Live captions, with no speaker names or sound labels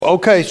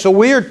Okay, so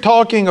we are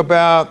talking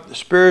about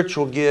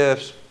spiritual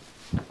gifts.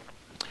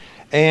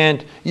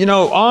 And, you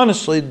know,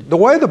 honestly, the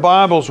way the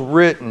Bible's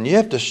written, you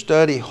have to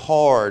study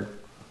hard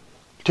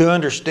to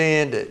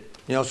understand it.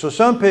 You know, so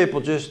some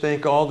people just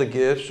think all the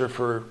gifts are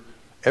for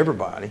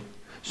everybody.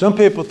 Some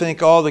people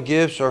think all the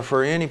gifts are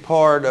for any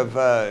part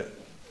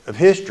of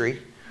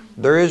history.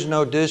 There is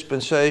no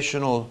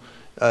dispensational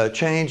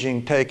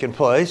changing taking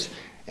place.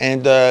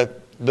 And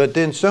but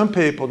then some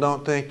people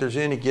don't think there's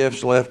any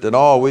gifts left at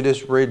all. We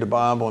just read the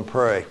Bible and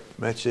pray.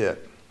 That's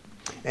it.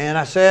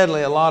 And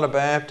sadly, a lot of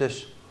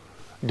Baptists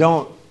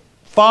don't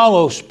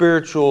follow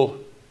spiritual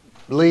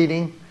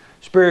leading,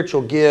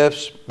 spiritual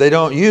gifts. They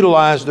don't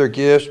utilize their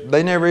gifts.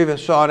 They never even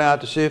sought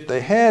out to see if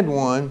they had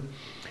one.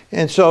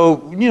 And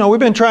so, you know, we've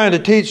been trying to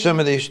teach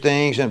some of these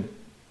things. And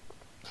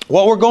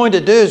what we're going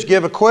to do is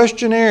give a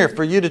questionnaire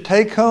for you to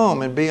take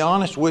home and be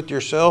honest with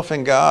yourself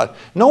and God.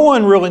 No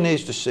one really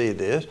needs to see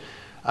this.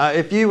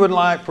 If you would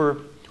like for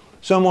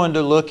someone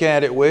to look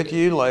at it with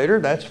you later,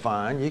 that's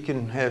fine. You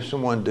can have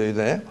someone do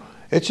that.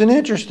 It's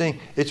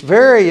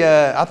very,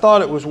 I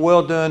thought it was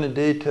well done and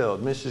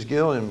detailed. Mrs.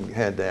 Gilliam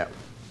had that.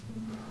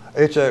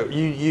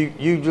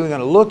 You're going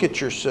to look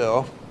at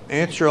yourself,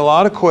 answer a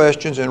lot of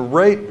questions, and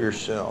rate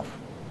yourself.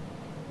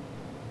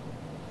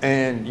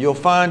 And you'll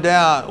find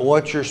out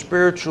what your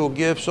spiritual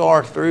gifts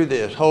are through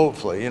this,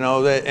 hopefully. You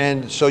know,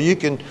 and so you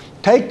can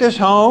take this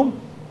home,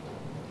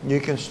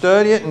 you can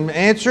study it and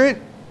answer it,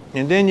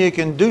 and then you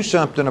can do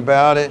something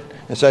about it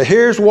and say,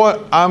 here's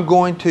what I'm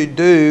going to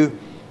do.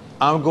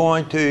 I'm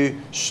going to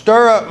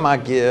stir up my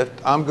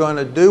gift. I'm going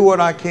to do what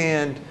I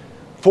can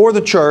for the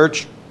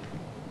church,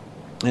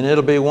 and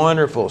it'll be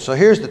wonderful. So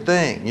here's the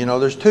thing. You know,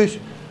 there's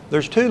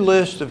two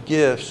lists of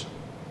gifts.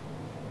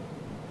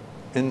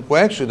 And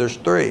well, actually, there's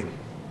three.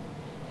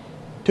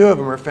 Two of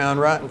them are found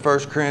right in 1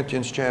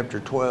 Corinthians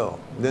chapter 12.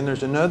 Then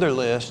there's another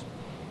list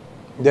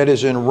that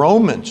is in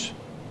Romans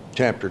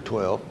chapter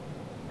 12.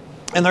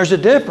 And there's a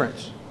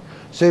difference.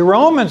 See,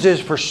 Romans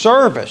is for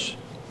service.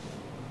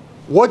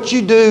 What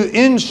you do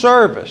in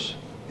service,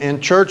 in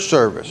church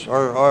service,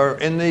 or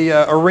in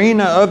the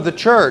arena of the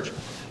church.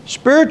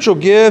 Spiritual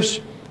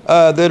gifts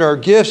that are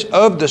gifts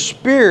of the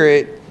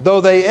Spirit, though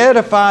they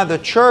edify the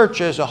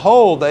church as a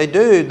whole, they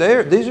do.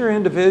 These are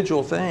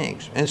individual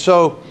things. And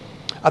so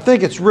I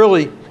think it's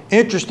really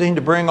interesting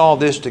to bring all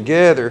this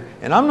together.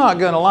 And I'm not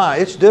going to lie,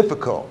 it's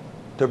difficult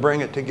to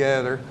bring it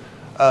together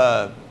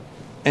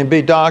and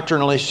be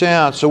doctrinally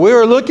sound. So we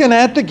were looking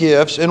at the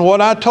gifts, and what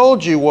I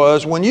told you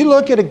was, when you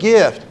look at a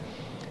gift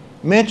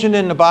mentioned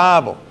in the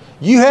Bible,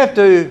 you have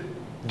to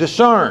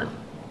discern,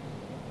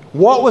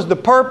 what was the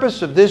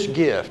purpose of this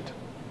gift?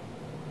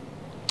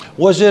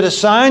 Was it a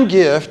sign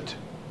gift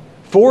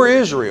for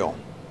Israel,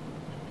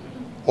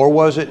 or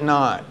was it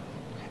not?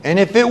 And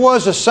if it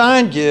was a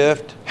sign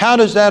gift, how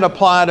does that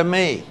apply to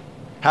me?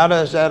 How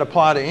does that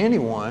apply to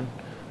anyone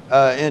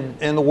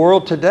in the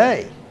world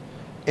today?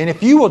 And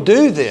if you will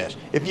do this,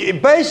 if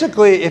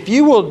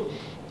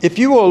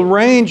you will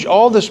arrange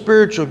all the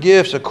spiritual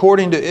gifts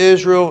according to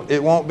Israel,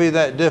 it won't be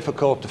that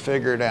difficult to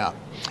figure it out.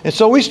 And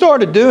so we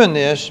started doing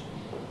this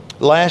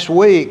last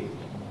week.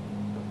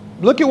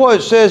 Look at what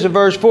it says in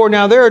verse 4.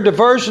 Now there are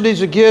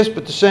diversities of gifts,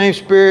 but the same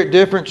Spirit,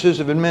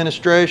 differences of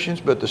administrations,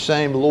 but the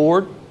same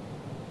Lord.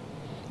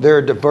 There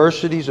are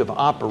diversities of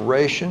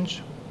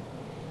operations,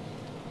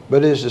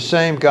 but it is the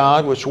same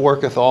God which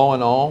worketh all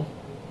in all.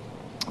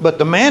 But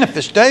the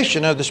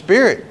manifestation of the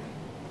Spirit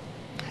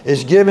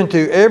is given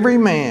to every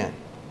man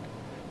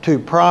to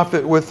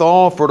profit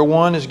withal. For to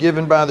one is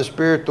given by the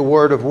Spirit the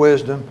word of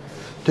wisdom,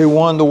 to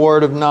one the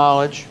word of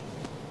knowledge,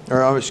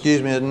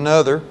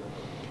 another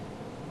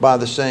by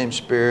the same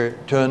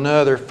Spirit, to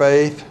another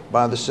faith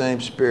by the same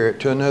Spirit,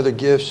 to another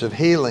gifts of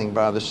healing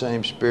by the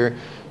same Spirit,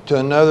 to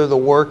another the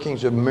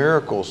workings of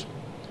miracles,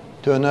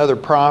 to another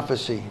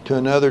prophecy, to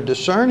another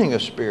discerning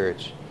of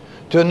spirits,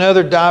 to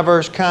another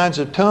diverse kinds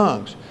of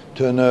tongues,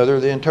 to another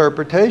the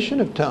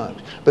interpretation of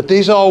tongues. But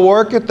these all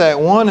work at that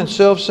one and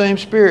self-same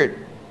Spirit,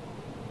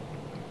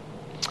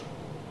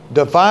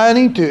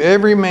 dividing to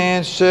every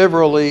man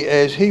severally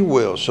as he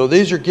wills. So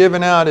these are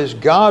given out as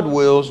God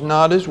wills,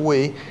 not as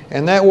we.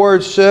 And that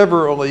word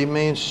severally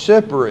means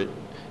separate.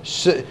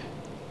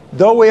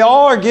 Though we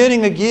all are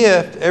getting a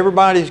gift,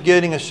 everybody's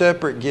getting a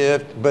separate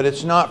gift, but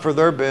it's not for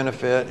their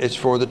benefit, it's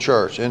for the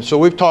church. And so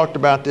we've talked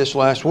about this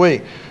last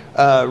week.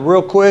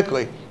 Real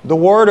quickly, the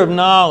word of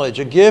knowledge,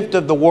 a gift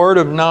of the word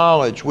of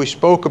knowledge. We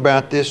spoke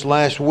about this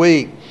last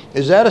week.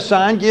 Is that a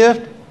sign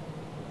gift?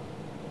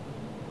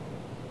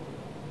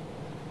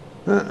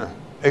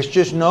 It's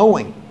just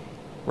knowing,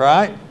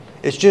 right?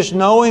 It's just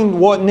knowing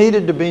what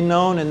needed to be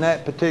known in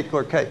that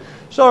particular case.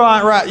 So,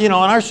 right, you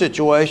know, in our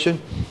situation,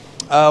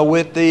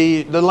 with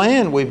the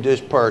land we've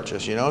just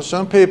purchased, you know,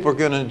 some people are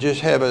going to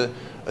just have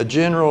a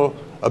general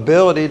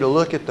ability to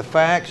look at the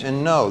facts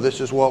and know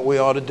this is what we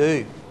ought to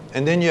do.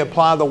 And then you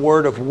apply the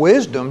word of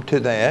wisdom to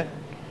that,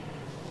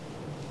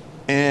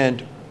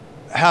 and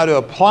how to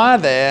apply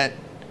that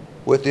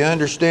with the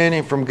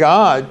understanding from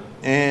God,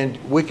 and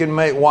we can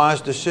make wise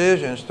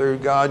decisions through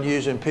God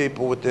using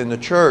people within the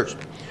church.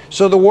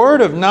 So the word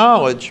of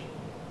knowledge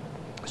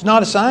is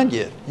not a sign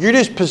gift. You're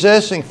just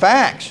possessing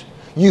facts.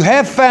 You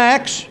have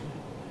facts,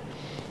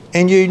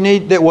 and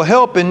that will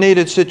help in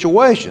needed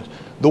situations.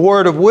 The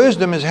word of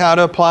wisdom is how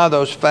to apply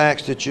those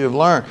facts that you have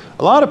learned.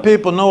 A lot of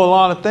people know a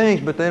lot of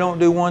things, but they don't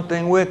do one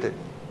thing with it.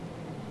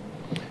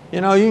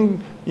 You know,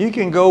 you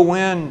can go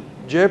win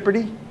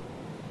Jeopardy.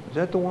 Is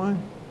that the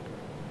one?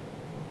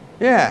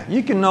 Yeah,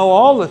 you can know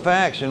all the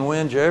facts and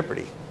win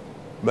Jeopardy.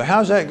 But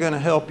how's that going to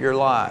help your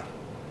life?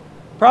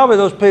 Probably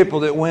those people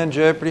that win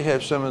Jeopardy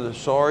have some of the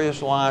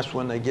sorriest lives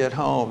when they get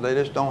home. They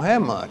just don't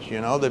have much, you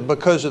know,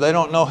 because they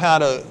don't know how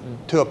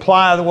to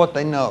apply what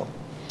they know.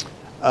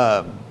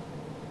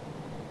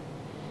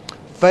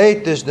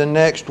 Faith is the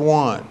next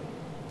one.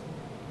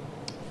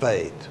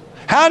 Faith.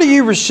 How do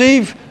you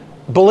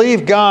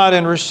believe God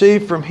and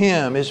receive from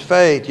Him is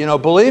faith. You know,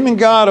 believing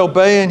God,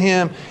 obeying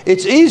Him.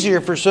 It's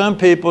easier for some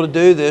people to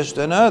do this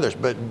than others.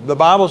 But the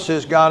Bible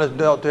says God has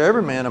dealt to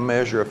every man a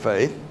measure of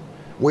faith.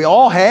 We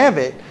all have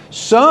it.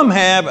 Some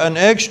have an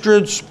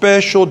extra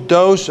special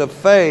dose of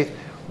faith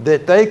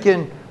that they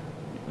can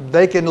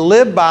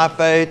live by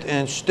faith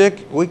and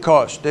we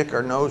call it stick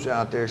our nose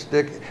out there.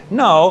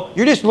 No,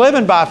 you're just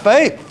living by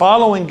faith,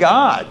 following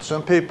God.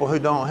 Some people who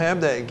don't have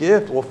that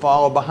gift will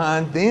follow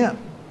behind them.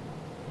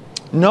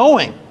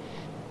 Knowing.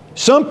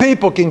 Some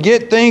people can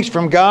get things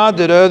from God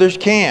that others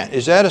can't.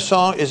 Is that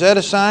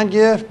a sign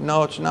gift?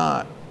 No, it's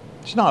not.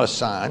 It's not a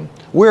sign.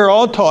 We're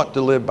all taught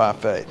to live by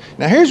faith.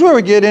 Now here's where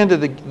we get into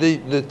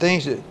the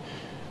things that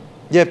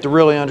you have to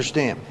really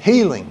understand.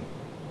 Healing.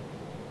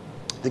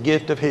 The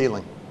gift of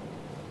healing.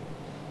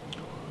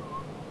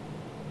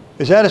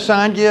 Is that a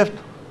sign gift?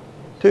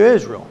 To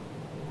Israel.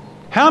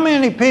 How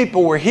many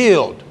people were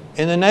healed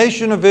in the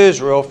nation of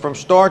Israel from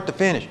start to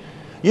finish?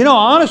 You know,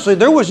 honestly,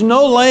 there was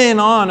no laying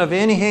on of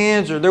any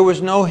hands, or there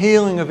was no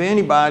healing of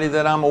anybody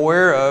that I'm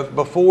aware of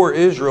before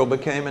Israel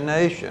became a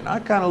nation. I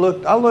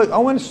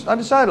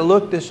decided to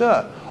look this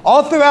up.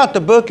 All throughout the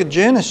book of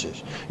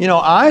Genesis. You know,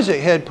 Isaac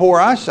had poor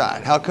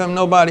eyesight. How come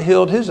nobody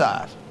healed his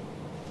eyes?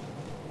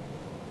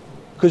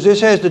 Because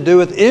this has to do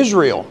with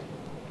Israel.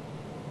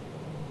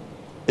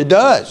 It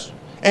does.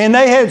 And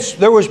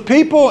there was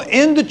people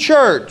in the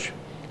church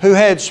who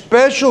had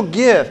special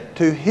gift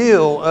to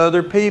heal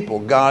other people.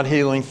 God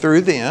healing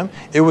through them.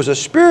 It was a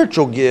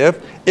spiritual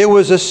gift. It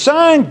was a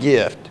sign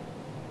gift.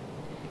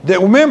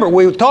 That, remember,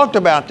 we talked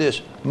about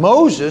this.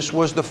 Moses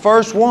was the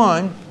first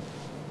one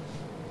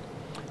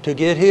to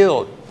get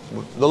healed.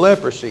 The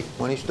leprosy.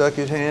 When he stuck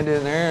his hand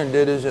in there and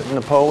did his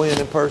Napoleon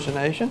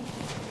impersonation.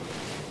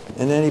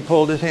 And then he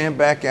pulled his hand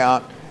back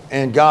out.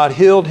 And God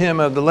healed him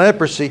of the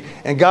leprosy.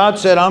 And God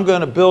said, I'm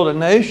going to build a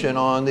nation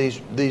on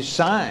these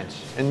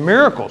signs and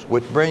miracles,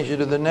 which brings you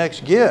to the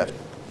next gift.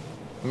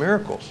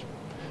 Miracles.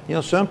 You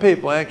know, some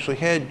people actually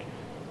had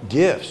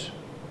gifts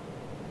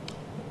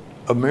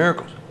of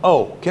miracles.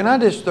 Oh, can I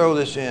just throw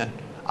this in?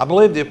 I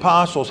believe the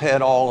apostles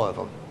had all of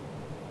them.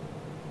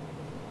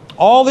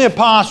 All the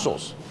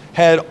apostles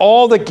had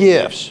all the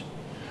gifts.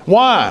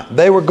 Why?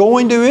 They were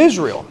going to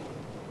Israel.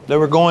 They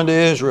were going to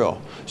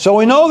Israel. So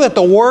we know that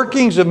the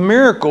workings of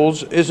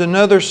miracles is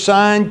another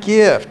sign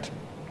gift.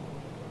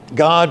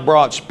 God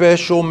brought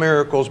special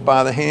miracles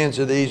by the hands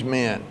of these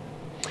men.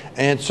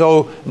 And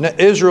so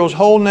Israel's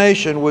whole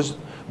nation was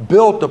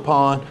built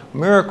upon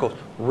miracles.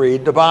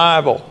 Read the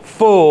Bible,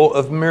 full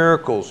of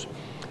miracles.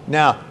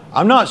 Now,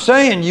 I'm not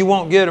saying you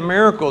won't get a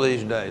miracle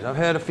these days. I've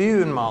had a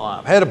few in my life.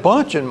 I've had a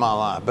bunch in my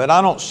life, but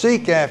I don't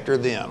seek after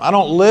them. I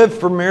don't live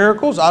for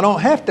miracles. I don't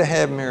have to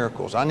have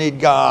miracles. I need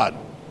God.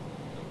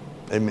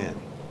 Amen.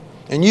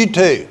 And you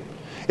too.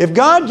 If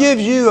God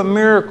gives you a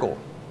miracle,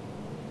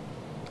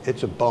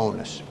 it's a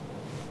bonus.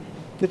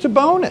 It's a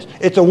bonus.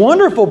 It's a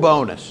wonderful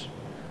bonus.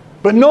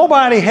 But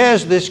nobody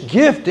has this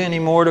gift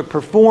anymore to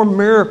perform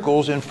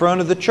miracles in front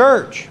of the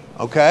church.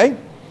 Okay?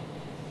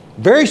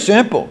 Very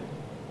simple.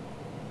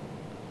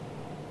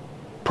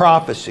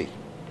 Prophecy.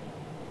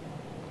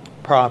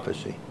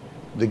 Prophecy.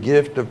 The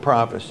gift of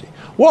prophecy.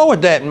 What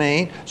would that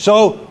mean?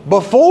 So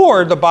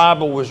before the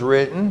Bible was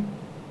written,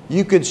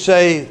 you could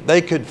say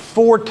they could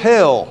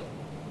foretell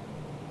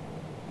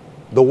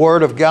the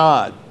Word of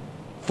God.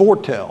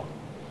 Foretell.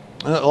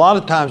 And a lot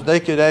of times they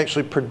could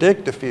actually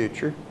predict the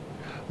future.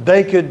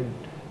 They could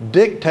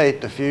dictate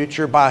the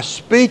future by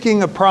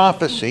speaking a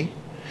prophecy.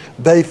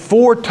 They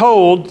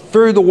foretold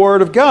through the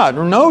Word of God.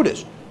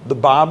 Notice, the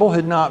Bible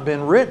had not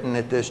been written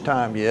at this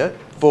time yet,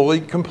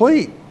 fully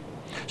complete.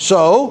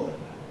 So,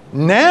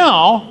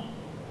 now,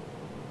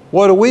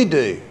 what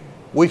do?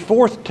 We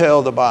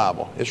foretell the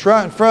Bible. It's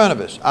right in front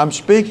of us. I'm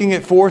speaking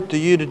it forth to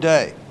you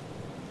today.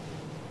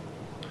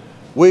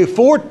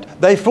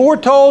 They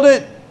foretold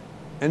it,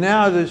 and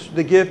now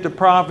the gift of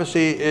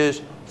prophecy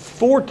is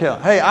foretell.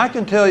 Hey, I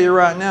can tell you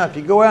right now, if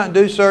you go out and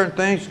do certain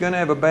things, it's going to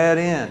have a bad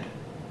end.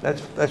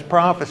 That's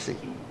prophecy.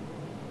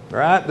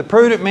 Right? The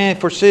prudent man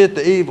foreseeth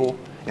the evil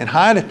and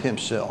hideth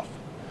himself.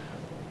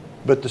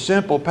 But the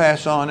simple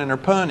pass on and are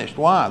punished.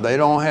 Why? They're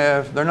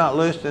not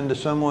listening to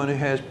someone who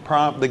has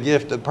the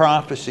gift of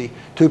prophecy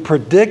to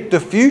predict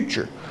the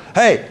future.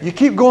 Hey, you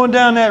keep going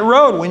down that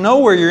road, we know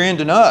where you're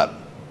ending up.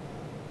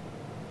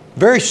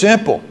 Very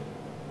simple.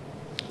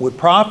 Would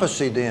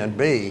prophecy then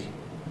be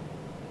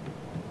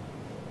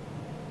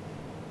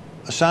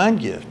a sign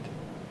gift?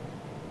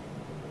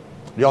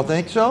 Do y'all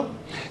think so?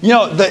 You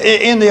know,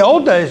 in the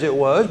old days it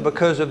was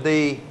because of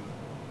the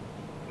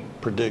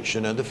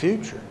prediction of the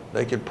future.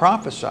 They could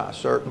prophesy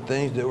certain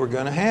things that were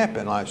going to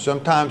happen. Like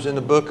sometimes in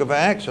the book of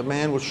Acts, a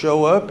man would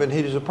show up and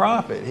he was a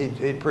prophet.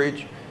 He'd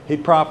preach,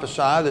 he'd prophesy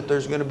that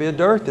there's going to be a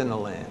dearth in the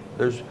land.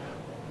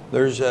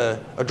 There's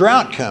a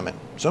drought coming.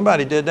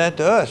 Somebody did that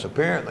to us,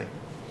 apparently.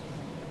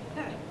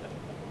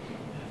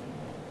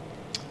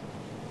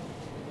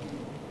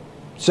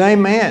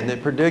 Same man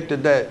that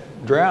predicted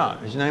that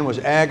drought, his name was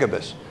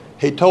Agabus.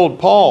 He told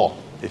Paul,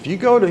 if you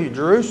go to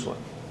Jerusalem,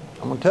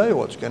 I'm going to tell you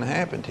what's going to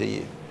happen to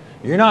you.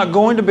 You're not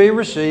going to be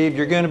received.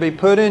 You're going to be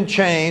put in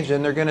chains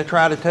and they're going to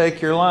try to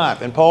take your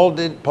life. And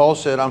Paul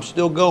said, I'm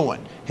still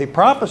going. He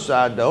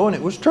prophesied though, and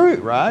it was true,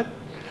 right?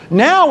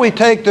 Now we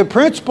take the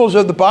principles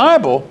of the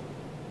Bible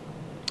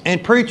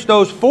and preach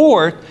those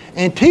forth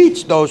and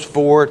teach those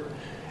forth,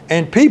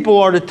 and people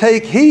are to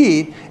take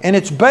heed, and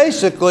it's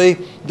basically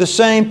the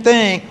same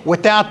thing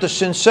without the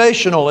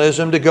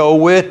sensationalism to go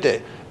with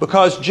it,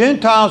 because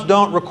Gentiles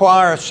don't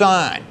require a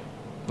sign.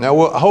 Now,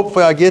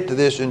 hopefully I get to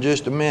this in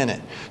just a minute.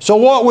 So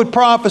what would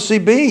prophecy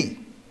be?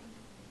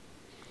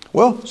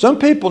 Well, some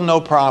people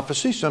know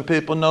prophecy. Some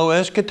people know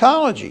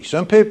eschatology.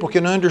 Some people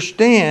can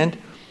understand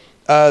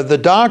the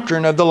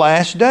doctrine of the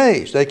last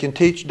days. They can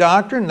teach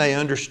doctrine. They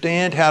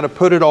understand how to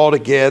put it all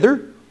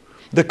together.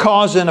 The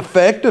cause and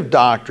effect of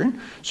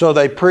doctrine. So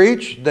they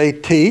preach, they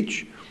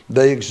teach,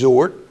 they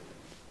exhort,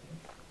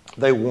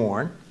 they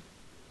warn.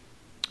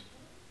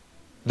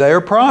 They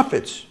are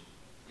prophets.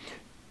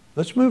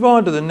 Let's move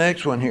on to the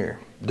next one here.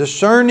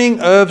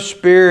 Discerning of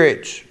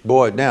spirits.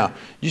 Boy, now,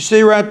 you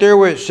see right there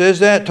where it says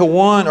that to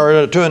one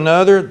or to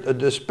another,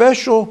 the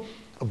special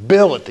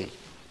ability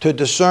to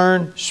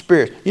discern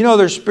spirits. You know,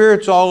 there's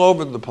spirits all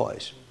over the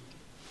place.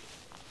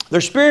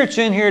 There's spirits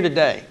in here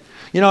today.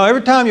 You know,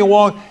 every time you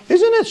walk,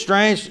 isn't it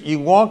strange? You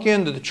walk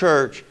into the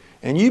church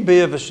and you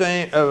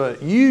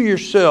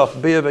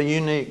yourself be of a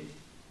unique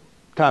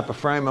type of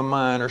frame of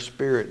mind or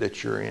spirit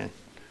that you're in.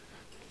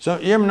 So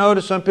you ever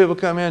notice some people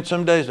come in,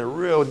 some days they're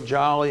real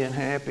jolly and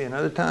happy, and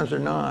other times they're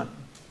not.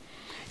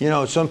 You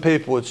know, some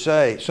people would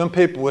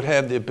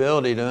have the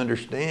ability to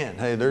understand,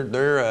 hey,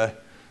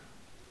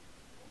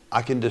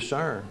 I can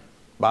discern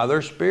by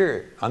their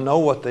spirit. I know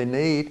what they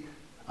need.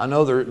 I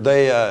know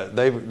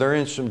they're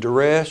in some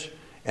duress,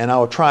 and I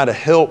will try to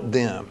help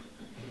them.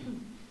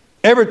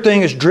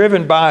 Everything is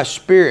driven by a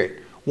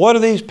spirit. What are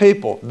these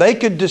people? They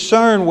could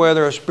discern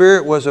whether a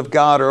spirit was of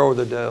God or of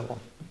the devil.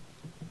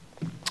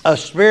 A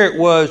spirit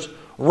was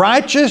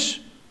righteous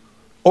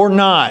or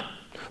not.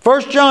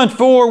 1 John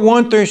 4,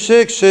 1 through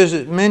 6 says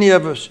that many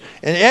of us,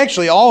 and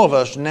actually all of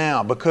us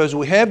now, because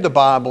we have the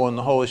Bible and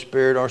the Holy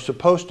Spirit, are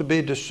supposed to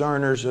be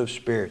discerners of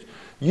spirits.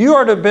 You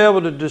are to be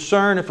able to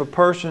discern if a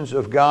person's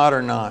of God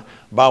or not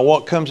by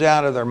what comes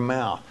out of their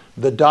mouth,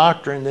 the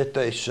doctrine that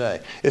they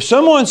say. If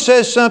someone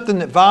says something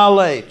that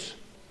violates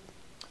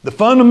the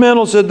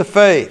fundamentals of the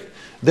faith,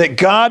 that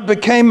God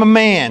became a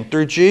man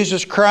through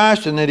Jesus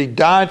Christ and that He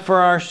died for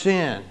our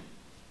sin,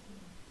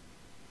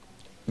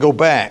 go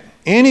back.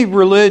 Any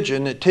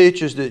religion that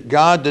teaches that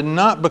God did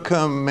not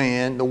become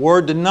man, the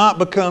Word did not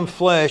become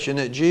flesh, and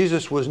that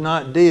Jesus was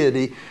not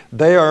deity,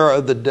 they are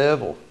of the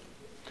devil.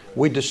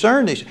 We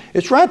discern these.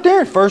 It's right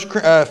there in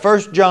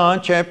 1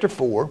 John chapter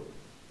 4,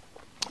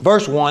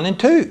 verse 1 and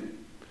 2.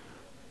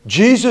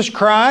 Jesus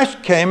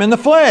Christ came in the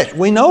flesh.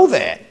 We know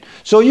that.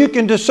 So you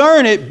can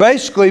discern it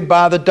basically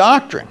by the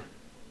doctrine.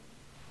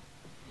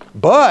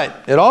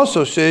 But it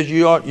also says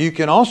you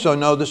can also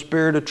know the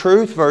spirit of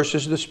truth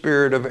versus the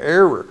spirit of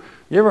error.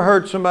 You ever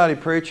heard somebody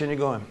preach and you're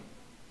going,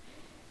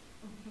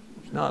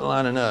 it's not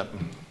lining up.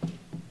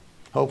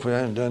 Hopefully I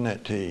haven't done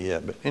that to you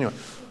yet. But anyway,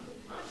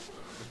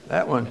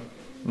 that one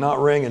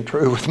not ringing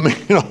true with me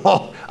at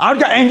all.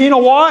 And you know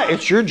what?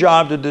 It's your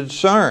job to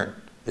discern.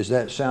 Is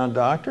that sound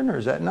doctrine or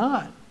is that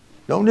not?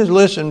 Don't just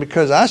listen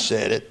because I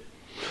said it.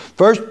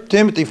 1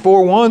 Timothy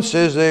 4:1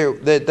 says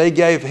that they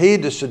gave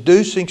heed to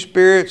seducing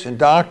spirits and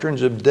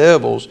doctrines of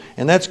devils,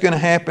 and that's going to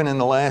happen in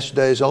the last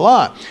days a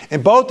lot.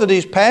 And both of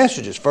these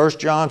passages, 1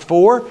 John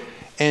 4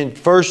 and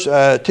 1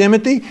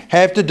 Timothy,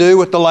 have to do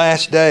with the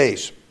last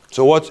days.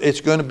 So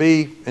it's going to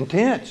be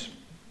intense.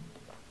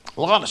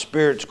 A lot of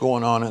spirits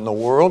going on in the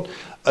world.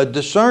 A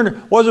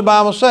discerner, what does the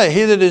Bible say?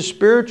 He that is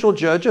spiritual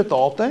judgeth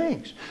all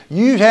things.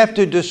 You have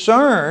to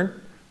discern.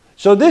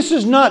 So this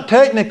is not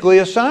technically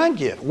a sign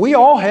gift. We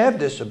all have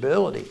this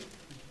ability.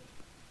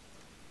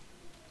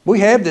 We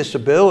have this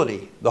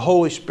ability. The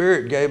Holy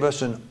Spirit gave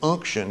us an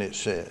unction, it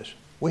says.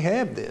 We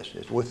have this.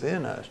 It's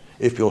within us.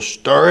 If you'll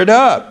stir it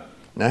up.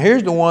 Now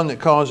here's the one that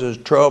causes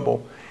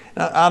trouble.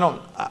 I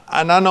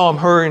know I'm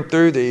hurrying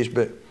through these,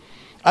 but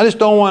I just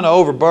don't want to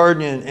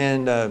overburden you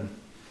and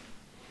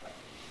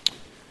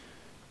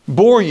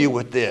bore you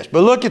with this.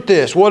 But look at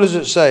this. What does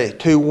it say?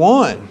 To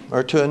one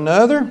or to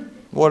another,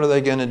 what are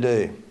they going to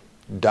do?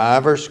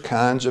 diverse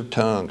kinds of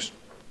tongues.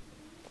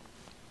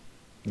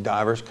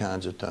 Diverse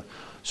kinds of tongues.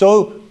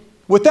 So,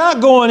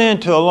 without going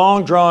into a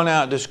long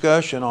drawn-out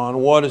discussion on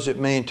what does it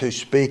mean to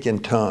speak in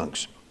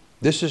tongues,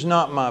 this is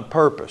not my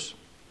purpose.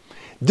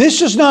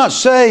 This is not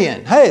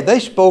saying, hey, they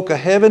spoke a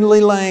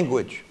heavenly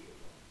language.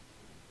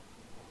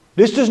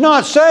 This does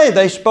not say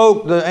they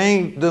spoke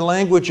the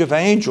language of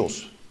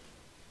angels.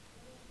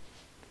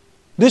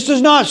 This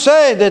does not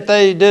say that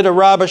they did a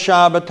rabba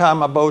shabba, tie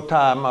my bow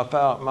tie,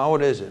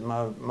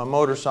 my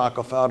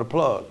motorcycle fouled a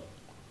plug.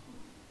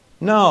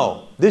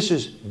 No, this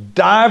is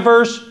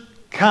diverse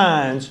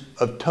kinds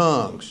of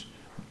tongues.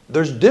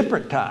 There's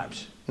different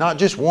types, not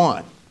just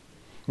one.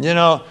 You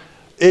know,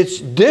 it's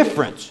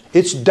different.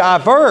 It's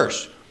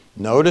diverse.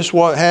 Notice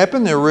what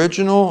happened, the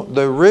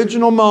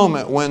original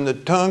moment when the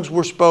tongues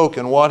were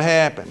spoken, what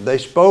happened? They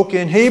spoke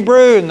in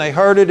Hebrew and they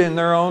heard it in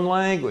their own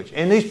language.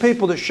 And these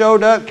people that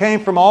showed up came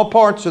from all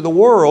parts of the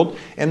world,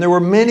 and there were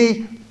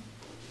many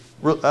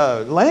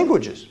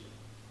languages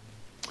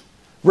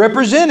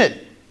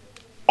represented.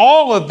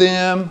 All of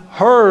them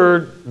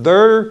heard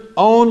their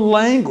own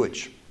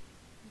language.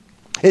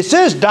 It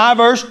says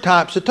diverse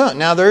types of tongues.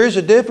 Now there is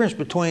a difference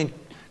between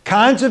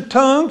kinds of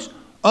tongues,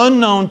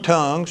 unknown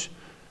tongues,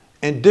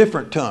 and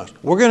different tongues.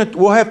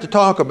 We'll have to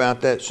talk about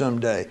that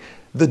someday.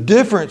 The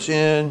difference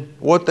in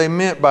what they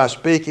meant by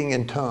speaking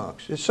in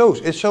tongues. It's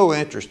so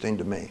interesting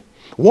to me.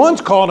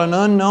 One's called an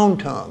unknown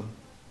tongue.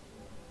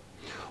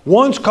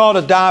 One's called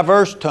a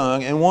diverse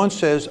tongue, and one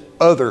says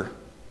other.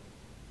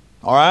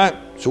 All right?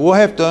 So we'll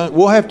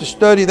have to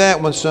study that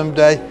one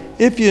someday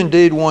if you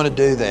indeed want to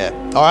do that.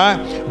 All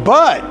right?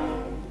 But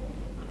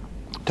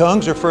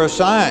tongues are for a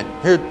sign.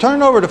 Here,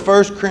 turn over to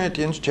 1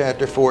 Corinthians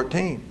chapter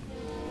 14.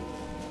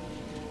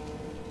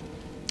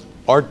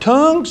 Are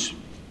tongues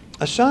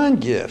a sign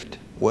gift?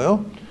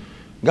 Well,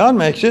 God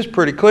makes this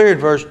pretty clear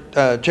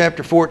in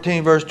chapter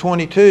 14, verse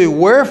 22.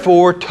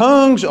 Wherefore,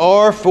 tongues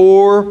are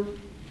for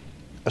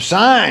a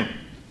sign.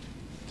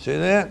 See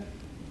that?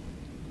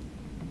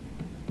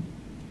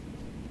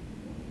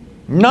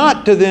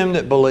 Not to them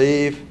that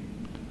believe,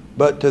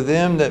 but to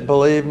them that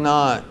believe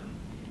not.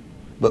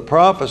 But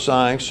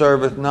prophesying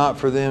serveth not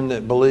for them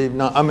that believe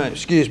not.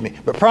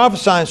 But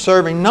prophesying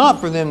serving not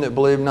for them that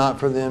believe not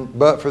for them,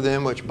 but for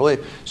them which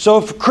believe.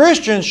 So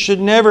Christians should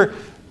never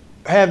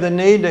have the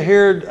need to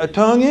hear a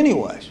tongue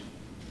anyways,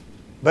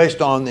 based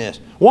on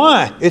this.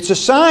 Why? It's a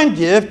sign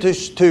gift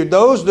to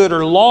those that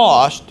are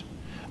lost,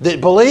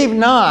 that believe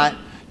not,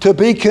 to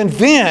be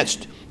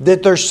convinced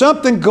that there's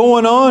something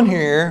going on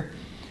here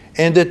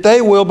and that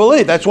they will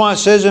believe. That's why it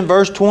says in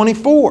verse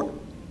 24.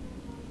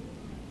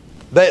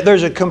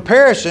 There's a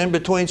comparison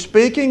between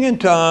speaking in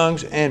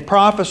tongues and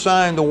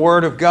prophesying the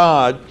Word of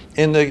God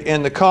in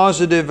the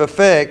causative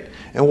effect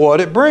and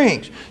what it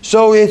brings.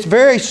 So it's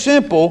very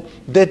simple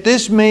that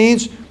this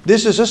means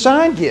this is a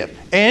sign gift.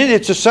 And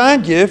it's a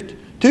sign gift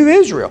to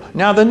Israel.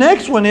 Now the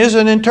next one is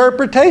an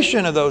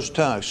interpretation of those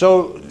tongues.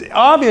 So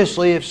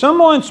obviously if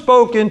someone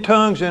spoke in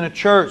tongues in a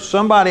church,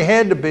 somebody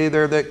had to be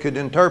there that could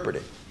interpret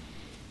it.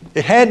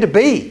 It had to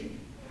be.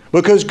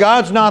 Because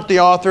God's not the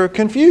author of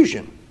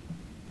confusion.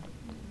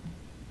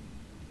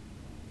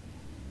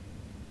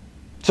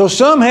 So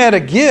some had a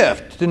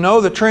gift to know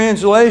the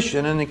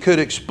translation and they could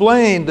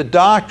explain the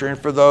doctrine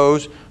for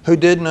those who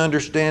didn't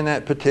understand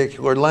that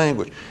particular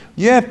language.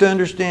 You have to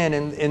understand,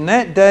 in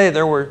that day they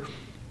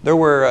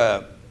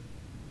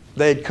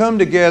had come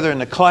together in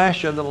the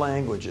clash of the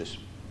languages.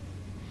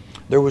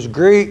 There was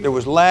Greek, there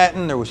was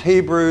Latin, there was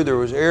Hebrew, there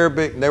was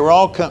Arabic. They were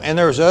all and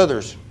there was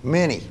others,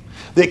 many,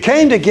 that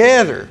came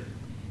together,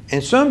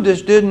 and some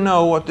just didn't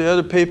know what the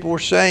other people were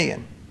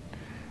saying.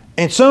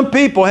 And some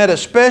people had a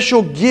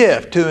special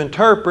gift to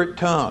interpret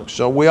tongues.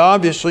 So we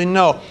obviously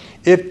know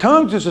if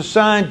tongues is a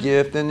sign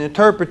gift, then the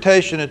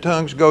interpretation of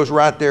tongues goes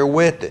right there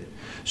with it.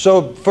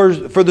 So for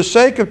the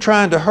sake of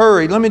trying to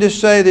hurry, let me just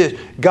say this.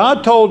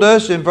 God told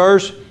us in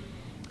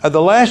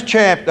the last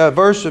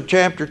verse of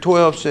chapter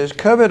 12 says,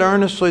 covet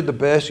earnestly the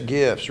best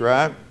gifts,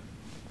 right?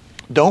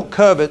 Don't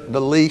covet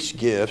the least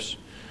gifts.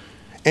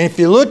 And if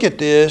you look at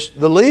this,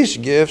 the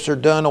least gifts are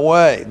done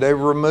away. They're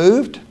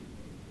removed.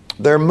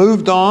 They're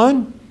moved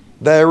on.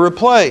 They're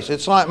replaced.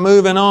 It's like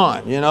moving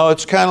on. You know,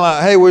 it's kind of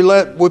like, hey,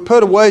 we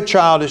put away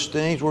childish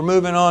things. We're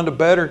moving on to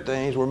better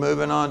things. We're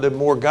moving on to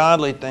more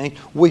godly things.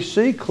 We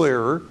see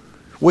clearer.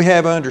 We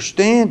have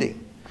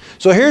understanding.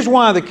 So here's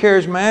why the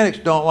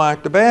charismatics don't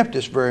like the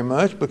Baptists very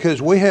much,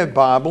 because we have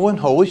Bible and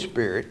Holy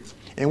Spirit,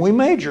 and we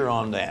major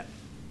on that,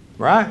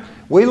 right?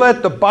 We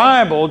let the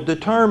Bible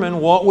determine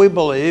what we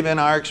believe in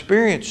our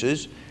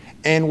experiences,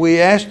 and we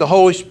ask the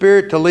Holy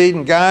Spirit to lead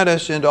and guide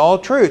us into all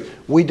truth.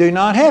 We do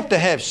not have to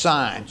have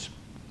signs.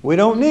 We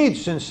don't need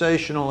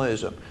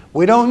sensationalism.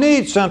 We don't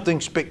need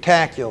something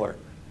spectacular.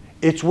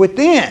 It's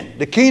within.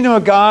 The kingdom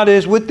of God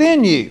is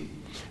within you.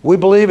 We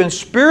believe in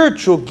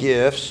spiritual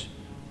gifts,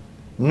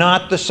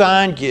 not the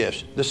sign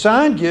gifts. The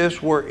sign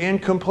gifts were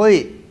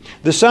incomplete.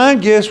 The sign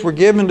gifts were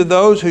given to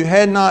those who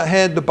had not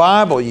had the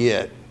Bible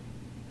yet.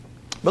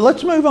 But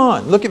let's move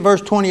on. Look at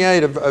verse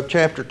 28 of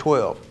chapter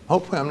 12.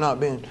 Hopefully I'm not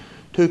being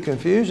too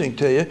confusing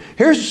to you,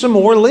 here's some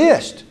more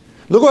list.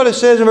 Look what it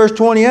says in verse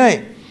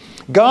 28.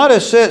 God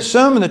has set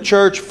some in the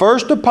church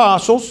first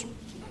apostles.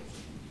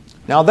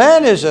 Now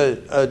that is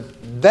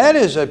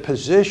a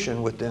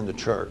position within the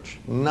church,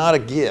 not a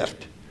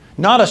gift.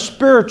 Not a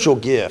spiritual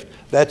gift.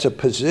 That's a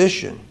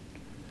position.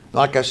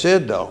 Like I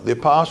said though, the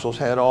apostles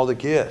had all the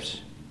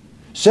gifts.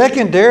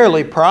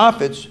 Secondarily,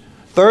 prophets.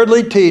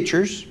 Thirdly,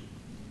 teachers.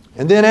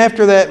 And then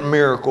after that,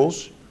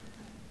 miracles.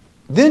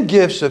 Then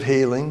gifts of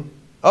healing.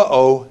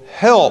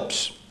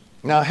 Helps.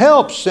 Now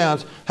helps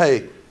sounds,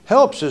 hey,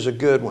 helps is a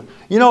good one.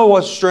 You know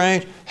what's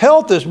strange?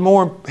 Helps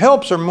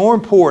are more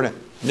important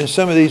than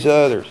some of these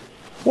others.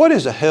 What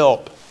is a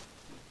help?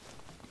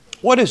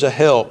 What is a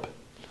help?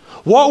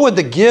 What would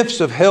the gifts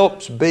of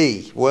helps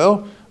be?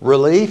 Well,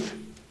 relief,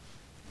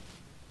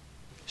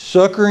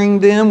 succoring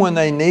them when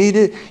they need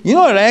it. You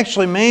know what it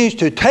actually means?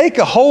 To take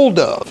a hold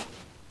of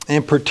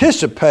and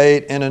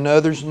participate in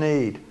another's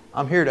need.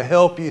 I'm here to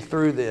help you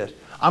through this.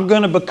 I am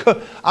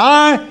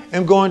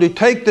going to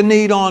take the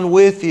need on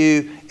with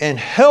you and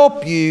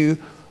help you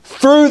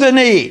through the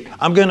need.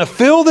 I'm going to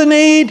fill the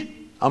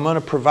need. I'm going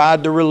to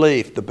provide the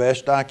relief the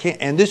best I can.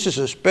 And this is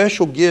a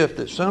special gift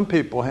that some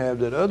people have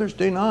that others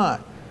do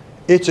not.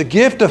 It's a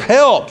gift of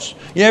helps.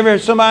 You ever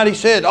heard somebody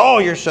said, "Oh,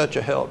 you're such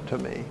a help to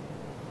me."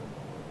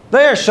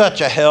 They're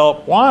such a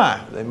help. Why?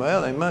 They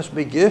must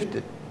be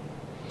gifted.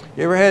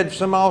 You ever had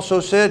some also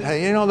said,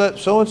 "Hey, you know that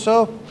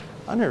so-and-so?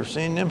 I've never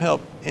seen them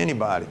help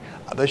anybody.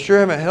 They sure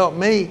haven't helped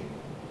me."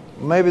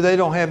 Maybe they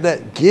don't have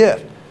that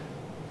gift.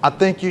 I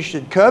think you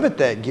should covet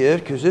that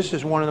gift because this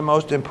is one of the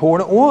most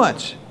important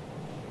ones.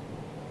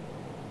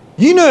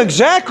 You knew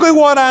exactly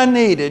what I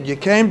needed. You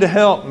came to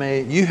help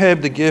me. You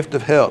have the gift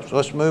of help. So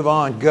let's move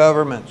on.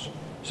 Governments.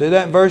 See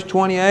that in verse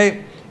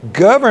 28?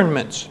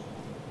 Governments.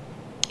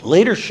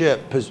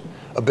 Leadership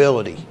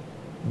ability.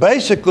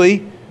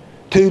 Basically,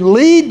 to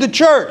lead the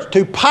church,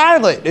 to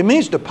pilot. It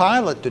means to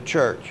pilot the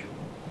church.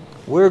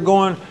 We're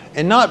going,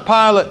 and not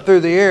pilot through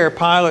the air,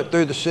 pilot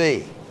through the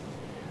sea,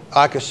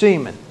 like a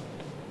seaman.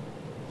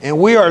 And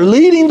we are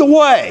leading the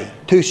way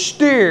to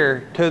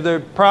steer to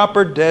the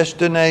proper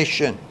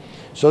destination.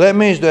 So that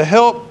means to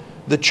help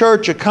the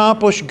church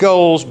accomplish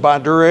goals by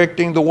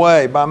directing the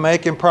way, by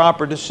making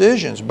proper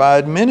decisions, by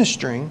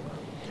administering,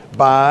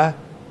 by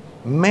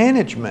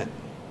management.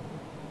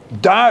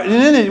 And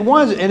then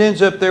it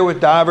ends up there with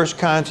diverse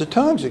kinds of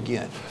tongues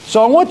again.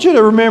 So I want you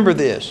to remember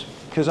this,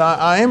 because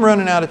I am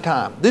running out of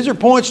time. These are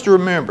points to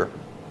remember.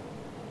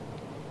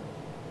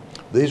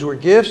 These were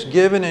gifts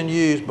given and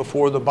used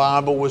before the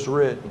Bible was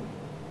written.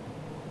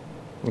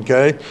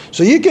 Okay?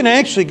 So you can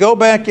actually go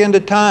back into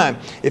time.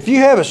 If you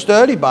have a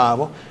study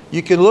Bible,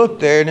 you can look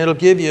there and it'll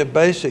give you a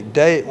basic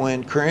date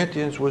when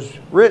Corinthians was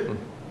written.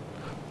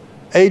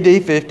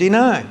 AD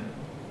 59.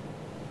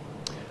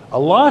 A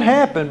lot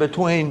happened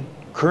between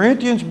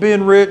Corinthians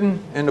being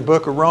written and the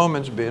book of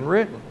Romans being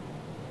written.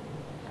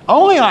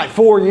 Only like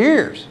 4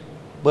 years,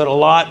 but a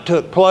lot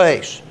took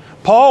place.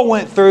 Paul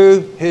went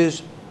through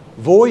his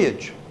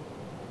voyage.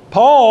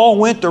 Paul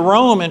went to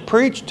Rome and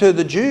preached to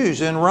the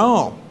Jews in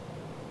Rome,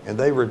 and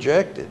they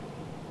rejected.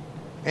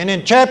 And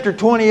in chapter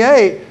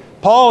 28,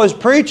 Paul is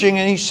preaching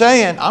and he's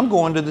saying, "I'm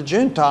going to the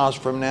Gentiles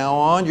from now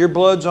on. Your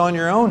blood's on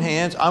your own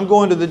hands. I'm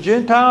going to the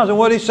Gentiles." And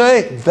what did he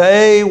say?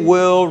 They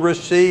will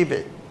receive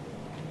it.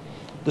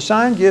 The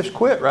sign gifts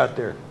quit right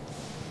there.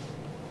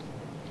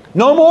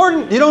 No more,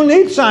 you don't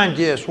need sign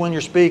gifts when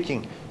you're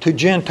speaking to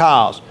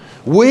Gentiles.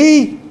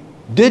 We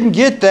didn't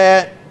get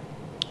that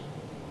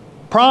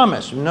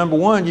promise. Number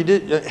one, you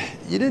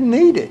didn't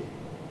need it.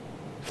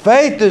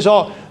 Faith is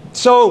all.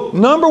 So,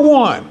 number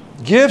one,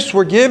 gifts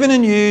were given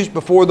and used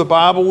before the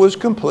Bible was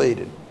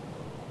completed.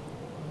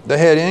 They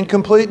had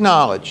incomplete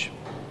knowledge.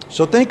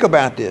 So think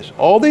about this.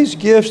 All these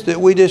gifts that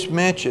we just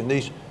mentioned,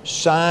 these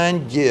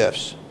sign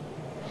gifts,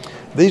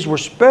 these were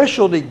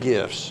specialty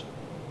gifts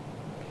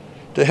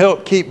to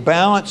help keep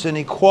balance and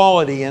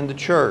equality in the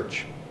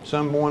church.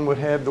 Someone would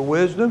have the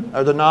wisdom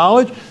or the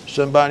knowledge.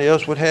 Somebody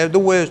else would have the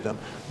wisdom.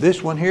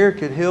 This one here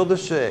could heal the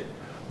sick.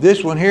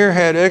 This one here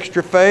had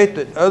extra faith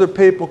that other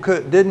people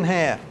didn't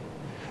have.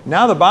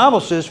 Now the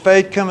Bible says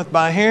faith cometh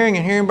by hearing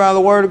and hearing by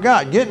the word of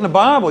God. Get in the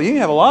Bible, you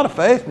can have a lot of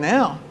faith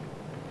now.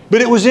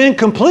 But it was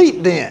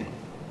incomplete then.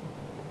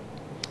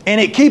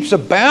 And it keeps a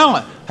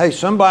balance. Hey,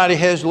 somebody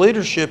has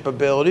leadership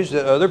abilities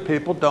that other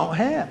people don't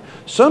have.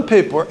 Some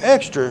people are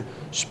extra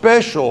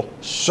special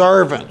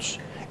servants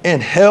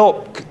and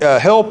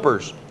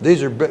helpers.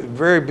 These are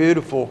very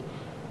beautiful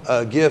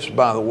gifts,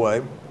 by the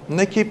way. And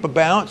they keep a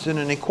balance and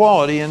an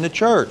equality in the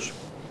church.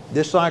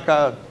 Just like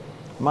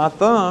my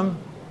thumb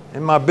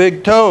and my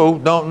big toe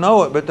don't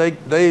know it, but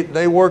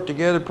they work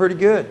together pretty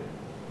good.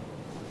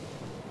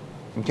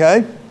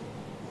 Okay?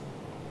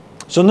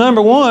 So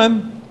number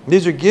one,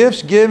 these are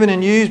gifts given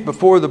and used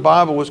before the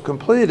Bible was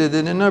completed.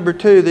 And then number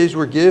two, these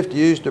were gifts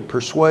used to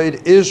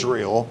persuade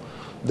Israel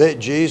that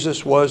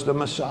Jesus was the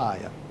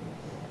Messiah.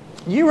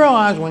 You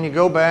realize when you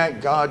go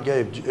back, God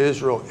gave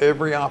Israel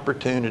every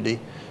opportunity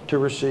to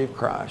receive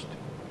Christ.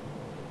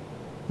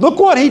 Look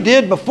what He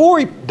did before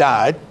He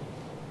died.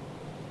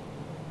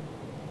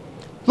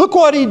 Look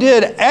what he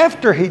did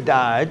after he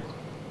died.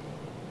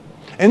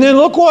 And then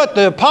look what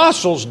the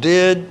apostles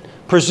did,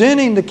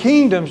 presenting the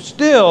kingdom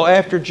still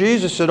after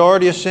Jesus had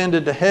already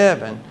ascended to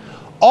heaven.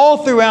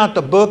 All throughout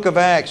the book of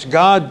Acts,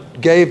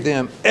 God gave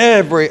them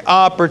every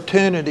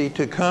opportunity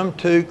to come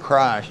to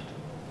Christ.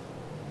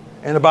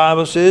 And the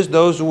Bible says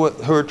those who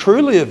are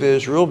truly of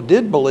Israel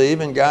did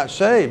believe and got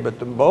saved, but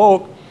the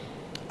bulk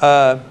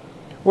were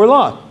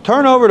lost.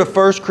 Turn over to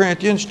 1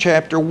 Corinthians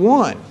chapter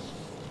 1.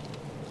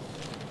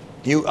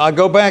 I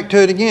go back to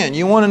it again.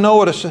 You want to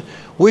know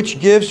which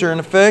gifts are in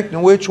effect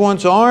and which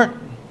ones aren't?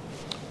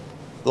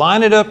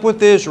 Line it up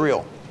with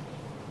Israel.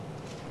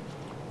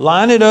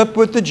 Line it up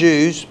with the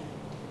Jews,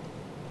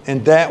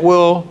 and that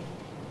will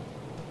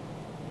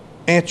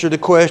answer the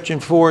question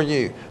for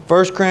you.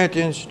 1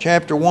 Corinthians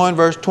chapter 1,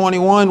 verse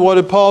 21, what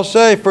did Paul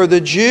say? For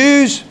the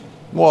Jews,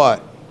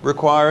 what?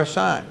 Require a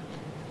sign.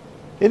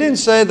 He didn't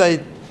say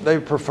they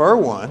prefer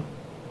one.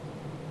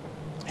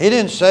 He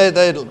didn't say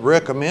they'd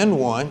recommend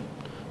one.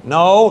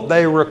 No,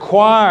 they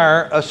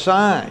require a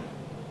sign.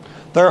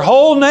 Their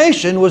whole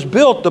nation was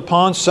built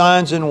upon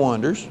signs and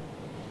wonders.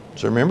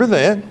 So remember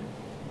that.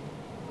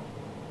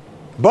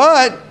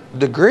 But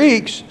the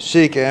Greeks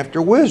seek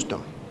after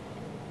wisdom.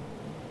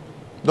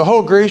 The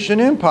whole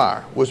Grecian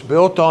Empire was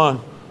built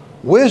on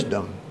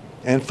wisdom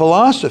and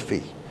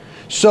philosophy.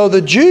 So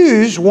the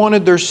Jews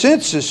wanted their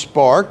senses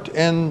sparked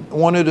and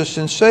wanted a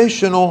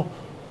sensational,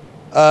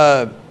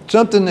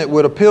 something that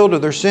would appeal to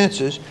their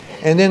senses.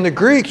 And then the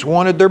Greeks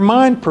wanted their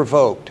mind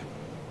provoked.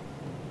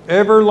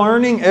 Ever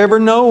learning, ever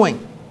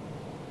knowing.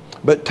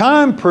 But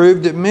time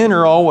proved that men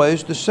are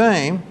always the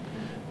same,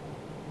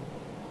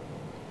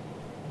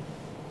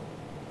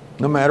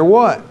 no matter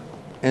what.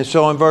 And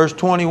so in verse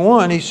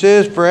 21, he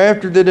says, for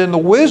after that in the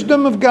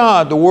wisdom of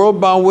God, the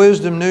world by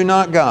wisdom knew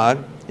not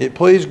God, it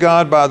pleased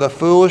God by the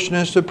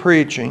foolishness of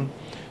preaching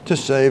to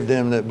save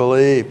them that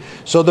believe.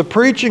 So the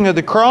preaching of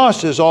the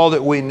cross is all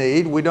that we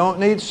need. We don't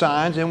need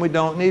signs and we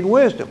don't need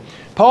wisdom.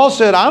 Paul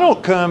said, I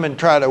don't come and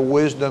try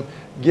to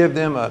give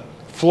them a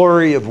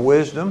flurry of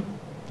wisdom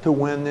to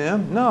win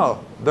them.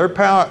 No, their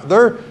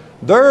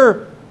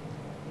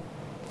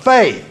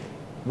faith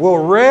will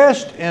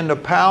rest in the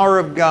power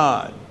of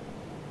God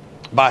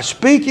by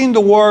speaking the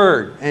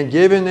word and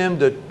giving them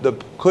the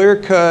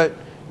clear-cut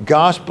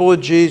gospel of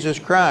Jesus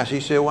Christ.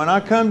 He said, when I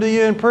come to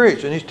you and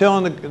preach, and he's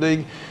telling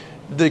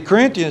the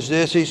Corinthians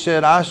this, he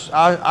said,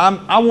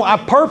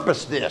 I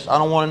purpose this. I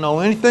don't want to know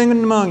anything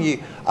among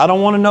you. I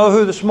don't want to know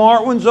who the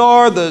smart ones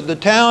are, the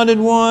talented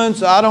ones,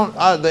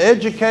 the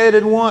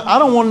educated ones. I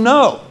don't want to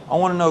know. I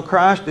want to know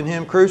Christ and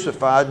Him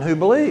crucified and who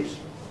believes.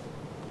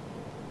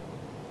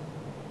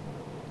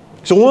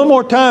 So one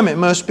more time it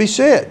must be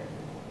said.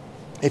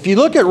 If you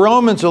look at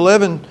Romans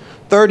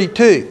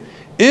 11:32,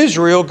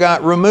 Israel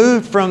got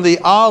removed from the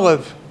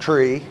olive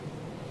tree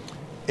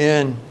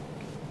in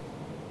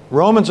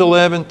Romans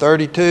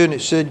 11:32, and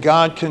it said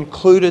God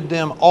concluded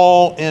them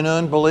all in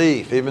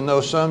unbelief, even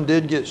though some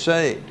did get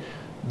saved.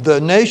 The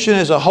nation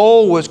as a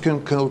whole was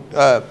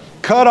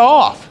cut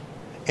off,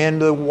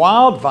 and the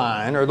wild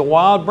vine, or the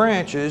wild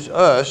branches,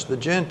 us, the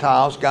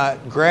Gentiles,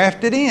 got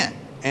grafted in,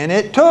 and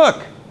it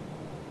took.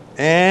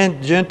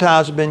 And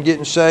Gentiles have been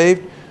getting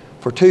saved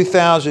for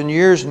 2,000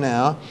 years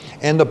now.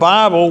 And the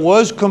Bible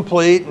was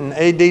complete in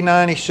AD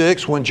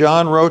 96 when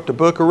John wrote the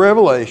book of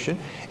Revelation.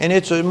 And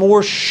it's a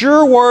more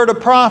sure word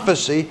of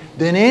prophecy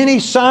than any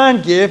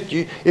sign gift.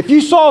 If you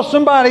saw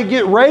somebody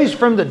get raised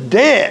from the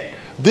dead,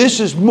 this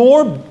is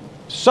more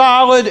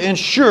solid and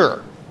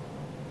sure.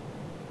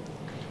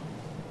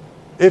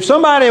 If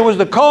somebody was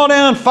to call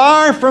down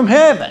fire from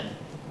heaven,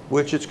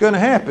 which it's going to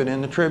happen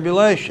in the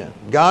tribulation,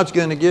 God's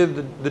going to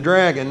give the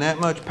dragon that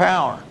much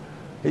power.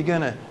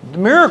 The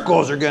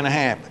miracles are going to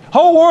happen. The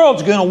whole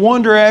world's going to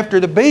wander after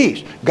the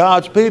beast.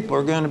 God's people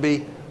are going to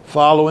be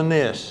following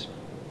this.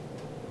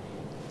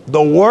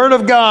 The Word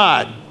of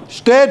God,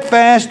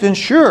 steadfast and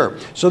sure.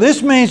 So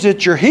this means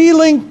that your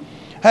healing,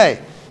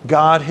 hey,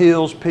 God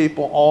heals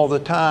people all the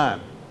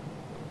time.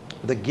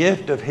 The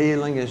gift of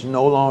healing is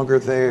no longer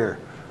there.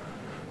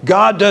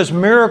 God does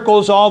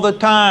miracles all the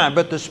time,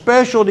 but the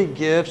specialty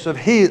gifts of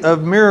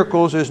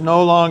miracles is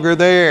no longer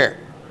there.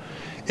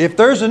 If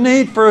there's a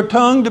need for a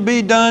tongue to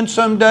be done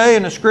someday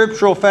in a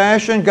scriptural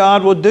fashion,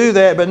 God will do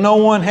that, but no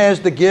one has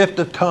the gift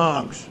of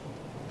tongues.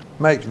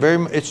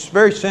 It's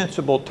very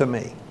sensible to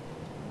me.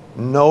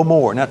 No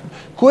more. Now,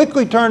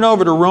 quickly turn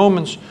over to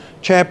Romans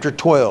chapter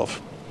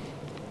 12.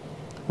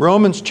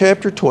 Romans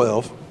chapter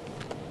 12.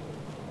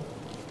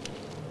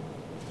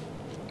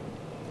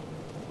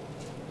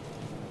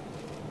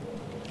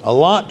 A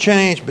lot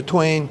changed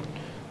between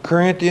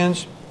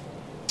Corinthians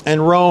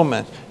and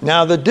Romans.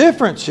 Now the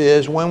difference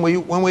is when we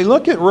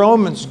look at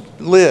Romans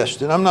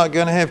list, and I'm not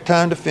going to have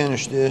time to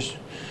finish this,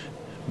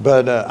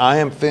 but I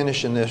am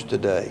finishing this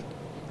today.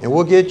 And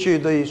we'll get you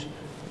these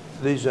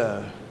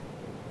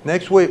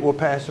next week we'll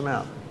pass them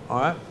out. All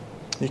right?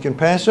 You can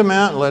pass them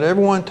out and let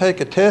everyone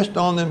take a test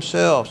on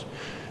themselves.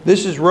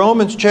 This is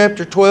Romans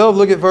chapter 12.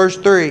 Look at verse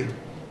 3.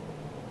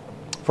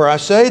 For I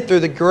say through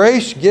the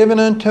grace given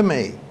unto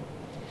me,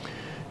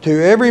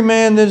 to every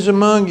man that is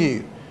among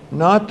you,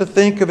 not to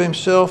think of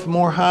himself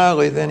more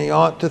highly than he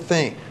ought to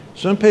think.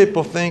 Some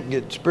people think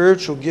that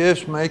spiritual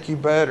gifts make you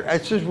better.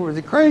 It's just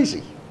really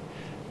crazy.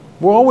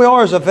 Well, all we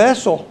are is a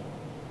vessel.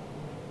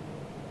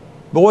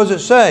 But what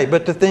does it say?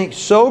 But to think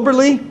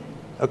soberly,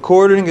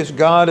 according as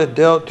God hath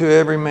dealt to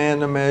every man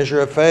the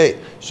measure of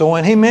faith. So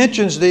when he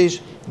mentions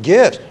these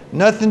gifts,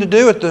 nothing to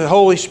do with the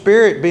Holy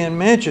Spirit being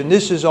mentioned.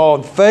 This is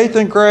all faith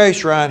and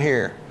grace right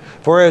here.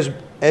 For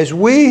as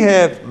we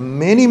have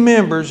many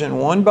members in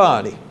one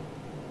body,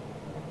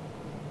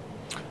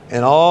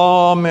 and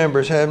all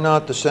members have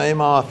not the same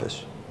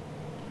office,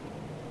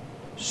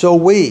 so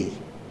we,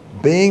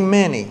 being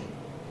many,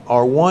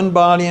 are one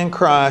body in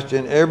Christ,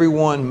 and every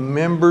one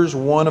members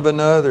one of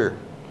another,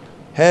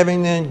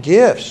 having then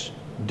gifts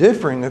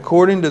differing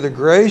according to the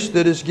grace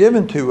that is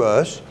given to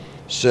us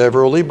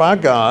severally by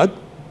God.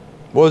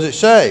 What does it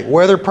say?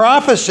 Whether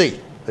prophecy,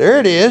 there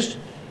it is.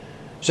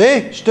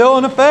 See, still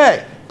in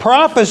effect.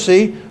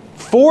 Prophecy,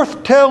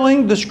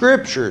 forthtelling the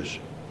Scriptures.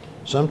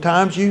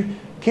 Sometimes you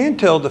can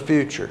tell the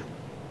future.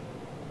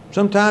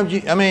 Sometimes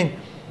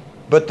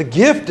but the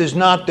gift is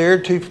not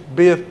there to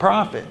be a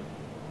prophet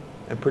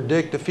and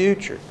predict the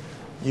future.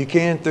 You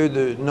can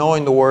through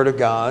knowing the Word of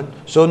God.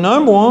 So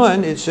number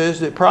one, it says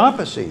that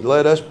prophecy.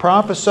 Let us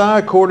prophesy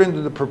according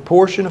to the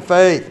proportion of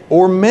faith.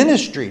 Or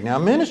ministry. Now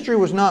ministry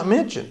was not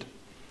mentioned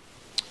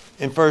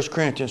in 1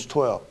 Corinthians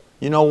 12.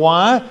 You know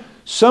why?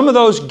 Some of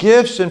those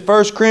gifts in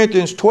 1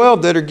 Corinthians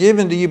 12 that are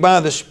given to you by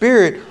the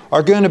Spirit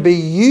are going to be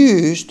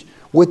used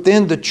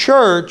within the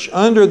church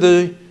under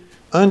the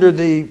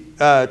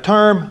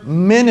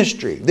term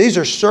ministry. These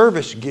are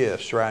service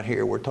gifts right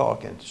here we're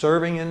talking.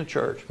 Serving in the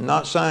church,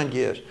 not signed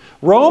gifts.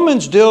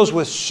 Romans deals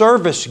with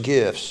service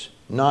gifts,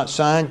 not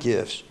signed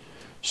gifts.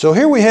 So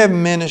here we have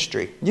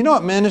ministry. You know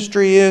what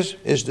ministry is?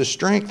 Is to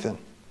strengthen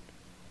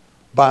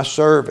by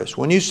service.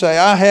 When you say,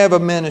 I have a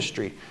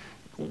ministry,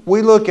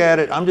 we look at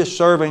it, I'm just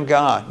serving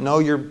God. No,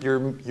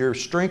 you're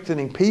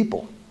strengthening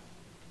people.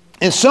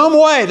 In some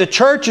way, the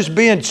church is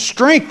being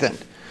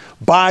strengthened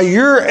by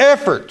your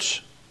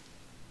efforts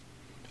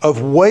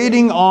of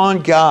waiting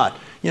on God.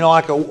 You know,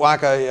 like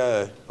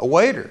a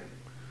waiter.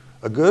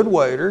 A good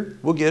waiter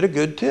will get a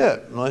good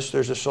tip, unless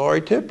there's a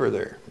sorry tipper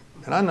there.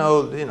 And I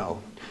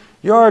know,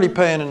 you're already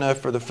paying enough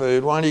for the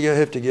food. Why do you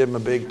have to give them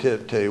a big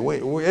tip too?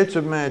 It's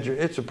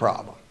a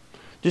problem.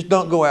 Just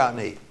don't go out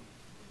and eat.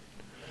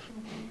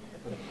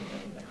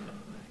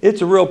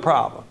 It's a real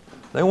problem.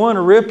 They want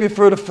to rip you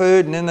for the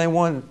food, and then they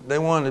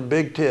want a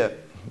big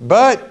tip.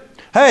 But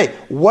hey,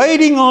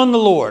 waiting on the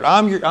Lord.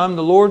 I'm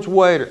the Lord's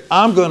waiter.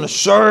 I'm going to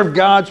serve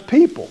God's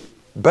people.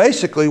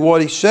 Basically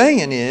what he's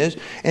saying is,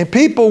 and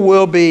people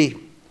will be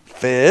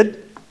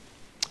fed.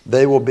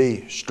 They will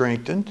be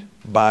strengthened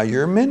by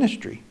your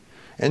ministry.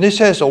 And this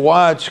has a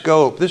wide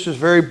scope. This is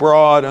very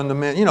broad on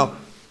the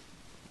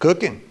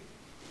cooking,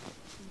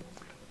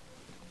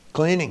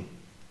 cleaning,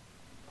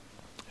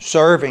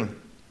 serving,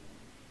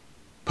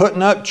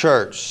 putting up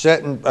church,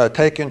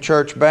 taking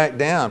church back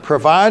down,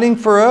 providing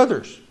for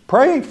others,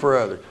 praying for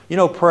others.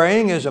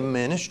 Praying is a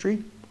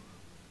ministry.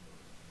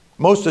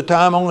 Most of the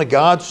time only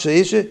God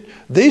sees it.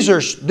 These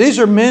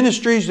are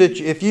ministries that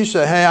if you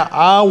say, hey,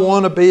 I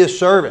want to be a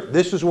servant,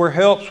 this is where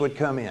helps would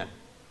come in.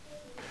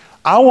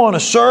 I want to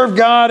serve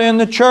God in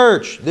the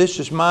church. This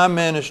is my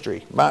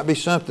ministry. Might be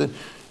something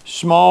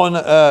small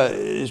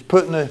is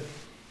putting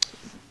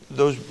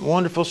those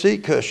wonderful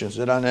seat cushions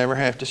that I never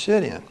have to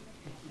sit in.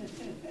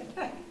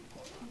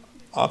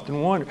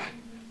 Often wonder.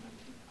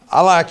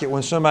 I like it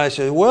when somebody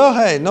says, well,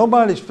 hey,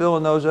 nobody's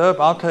filling those up.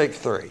 I'll take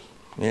 3.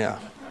 Yeah.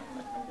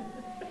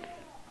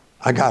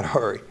 I got to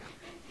hurry.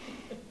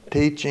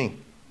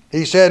 Teaching.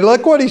 He said,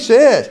 look what he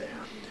says.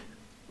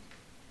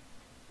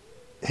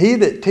 He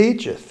that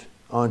teacheth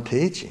on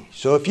teaching.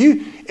 So if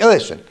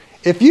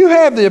you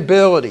have the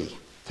ability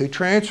to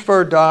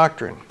transfer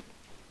doctrine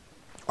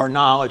or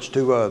knowledge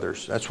to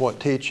others, that's what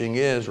teaching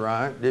is,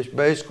 right? Just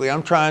basically,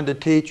 I'm trying to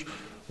teach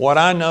what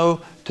I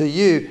know to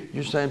you.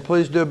 You're saying,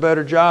 please do a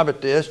better job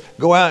at this.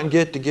 Go out and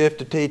get the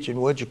gift of teaching,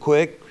 would you,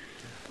 quick?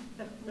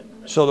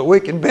 So that we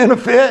can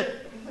benefit.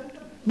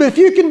 But if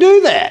you can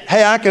do that,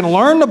 hey, I can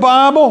learn the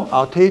Bible,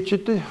 I'll teach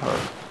it to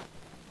her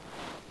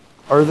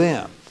or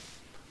them.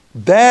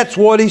 That's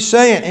what he's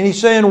saying. And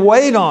he's saying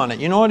wait on it.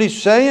 You know what he's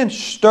saying?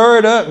 Stir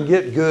it up and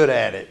get good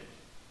at it.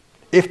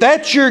 If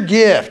that's your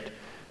gift,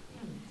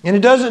 and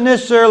it doesn't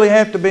necessarily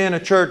have to be in a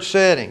church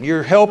setting.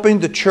 You're helping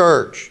the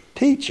church.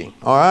 Teaching.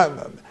 All right?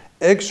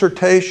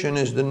 Exhortation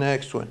is the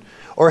next one.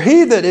 Or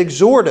he that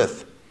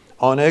exhorteth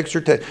on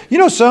exhortation.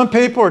 Some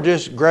people are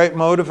just great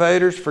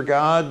motivators for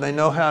God. They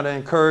know how to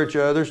encourage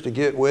others to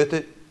get with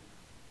it.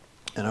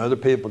 And other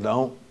people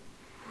don't.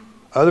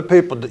 Other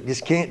people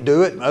just can't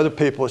do it. And other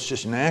people, it's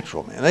just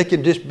natural, man.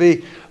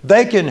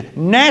 They can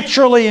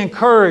naturally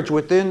encourage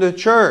within the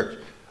church.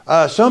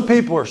 Some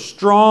people are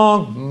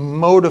strong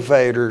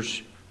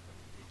motivators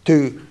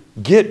to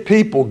get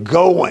people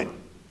going.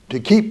 To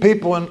keep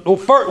people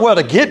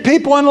to get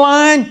people in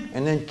line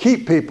and then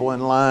keep people in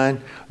line.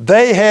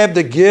 They have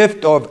the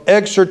gift of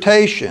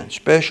exhortation,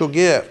 special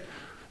gift.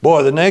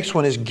 Boy, the next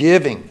one is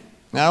giving.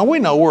 Now, we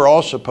know we're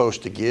all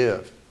supposed to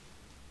give.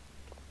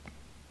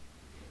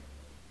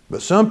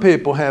 But some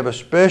people have a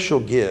special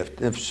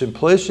gift of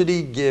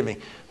simplicity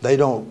giving. They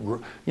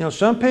don't,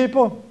 some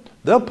people,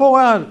 they'll pull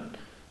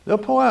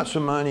out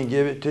some money and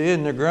give it to you,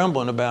 and they're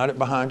grumbling about it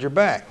behind your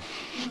back.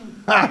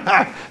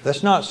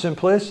 That's not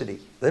simplicity.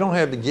 They don't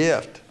have the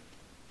gift.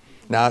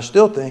 Now, I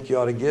still think you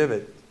ought to give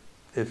it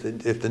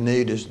if the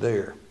need is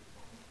there.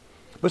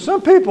 But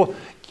some people,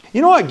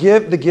 you know what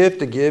the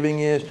gift of giving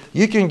is?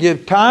 You can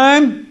give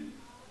time,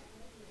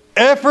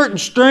 effort, and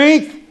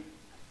strength,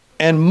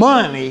 and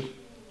money,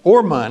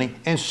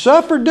 and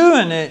suffer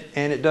doing it,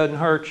 and it doesn't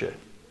hurt you.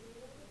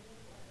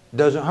 It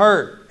doesn't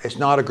hurt. It's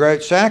not a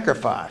great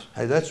sacrifice.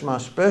 Hey, that's my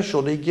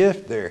specialty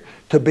gift there.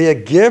 To be a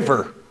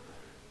giver.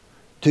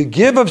 To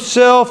give of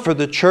self for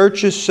the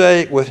church's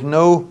sake with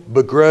no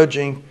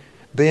begrudging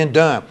being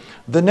done.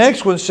 The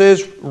next one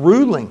says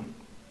ruling.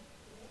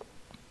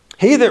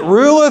 He that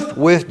ruleth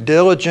with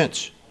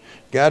diligence.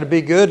 Got to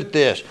be good at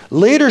this.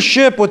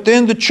 Leadership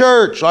within the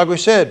church. Like we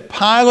said,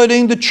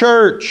 piloting the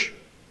church.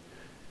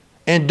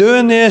 And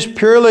doing this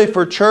purely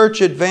for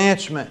church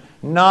advancement,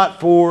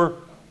 not for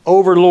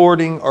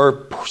overlording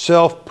or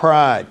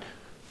self-pride.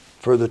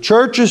 For the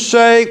church's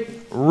sake,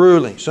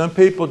 ruling. Some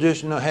people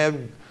just have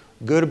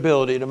good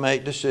ability to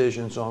make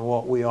decisions on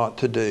what we ought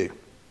to do.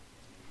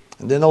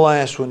 And then the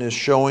last one is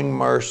showing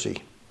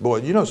mercy.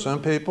 Boy,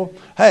 some people,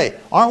 hey,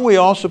 aren't we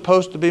all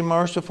supposed to be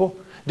merciful?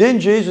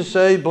 Didn't Jesus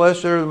say,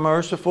 blessed are the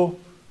merciful?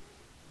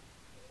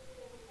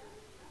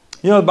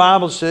 The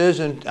Bible says,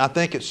 and I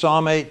think it's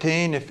Psalm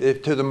 18,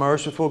 if to the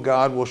merciful,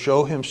 God will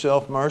show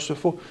Himself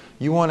merciful.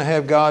 You want to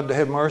have God to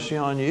have mercy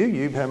on you,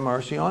 you have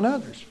mercy on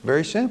others.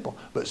 Very simple.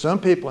 But some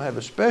people have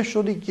a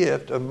specialty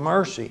gift of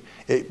mercy.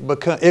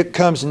 It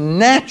comes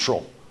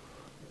natural.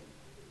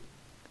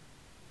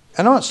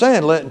 And I'm not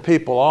saying letting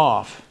people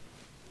off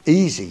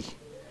easy.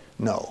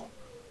 No.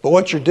 But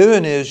what you're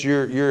doing is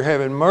you're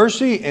having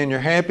mercy and you're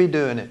happy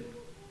doing it.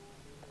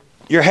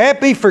 You're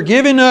happy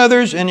forgiving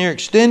others, and you're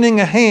extending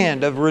a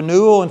hand of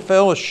renewal and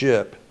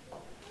fellowship.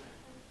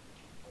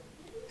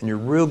 And you're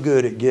real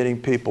good at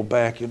getting people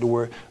back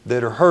into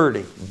that are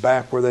hurting,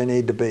 back where they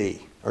need to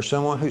be. Or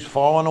someone who's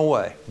fallen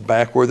away,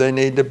 back where they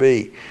need to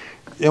be.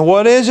 And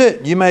what is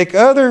it? You make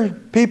other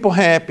people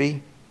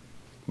happy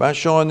by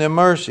showing them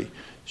mercy.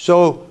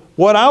 So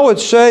what I would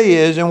say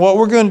is, and what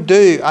we're going to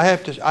do, I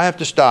have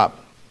to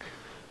stop.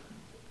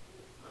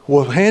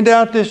 We'll hand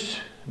out this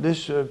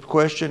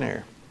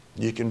questionnaire.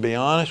 You can be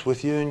honest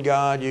with you and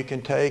God. You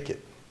can take it.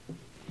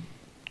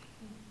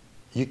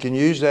 You can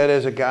use that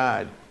as a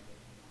guide.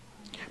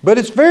 But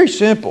it's very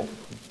simple.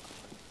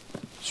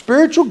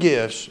 Spiritual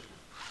gifts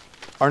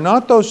are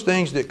not those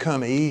things that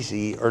come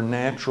easy or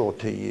natural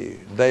to you.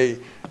 They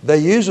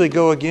usually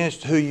go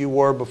against who you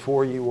were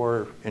before you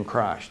were in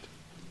Christ.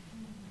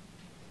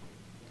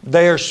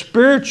 They are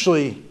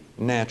spiritually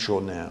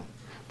natural now.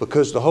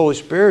 Because the Holy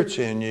Spirit's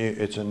in you,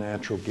 it's a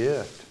natural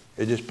gift.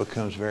 It just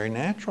becomes very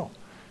natural.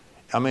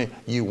 I mean,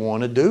 you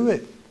want to do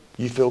it.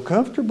 You feel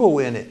comfortable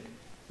in it.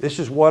 This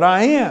is what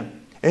I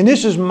am. And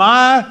this is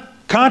my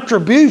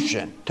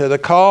contribution to the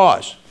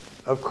cause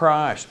of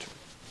Christ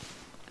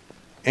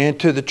and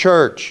to the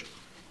church,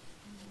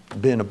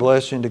 being a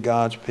blessing to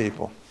God's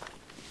people.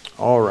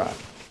 All right.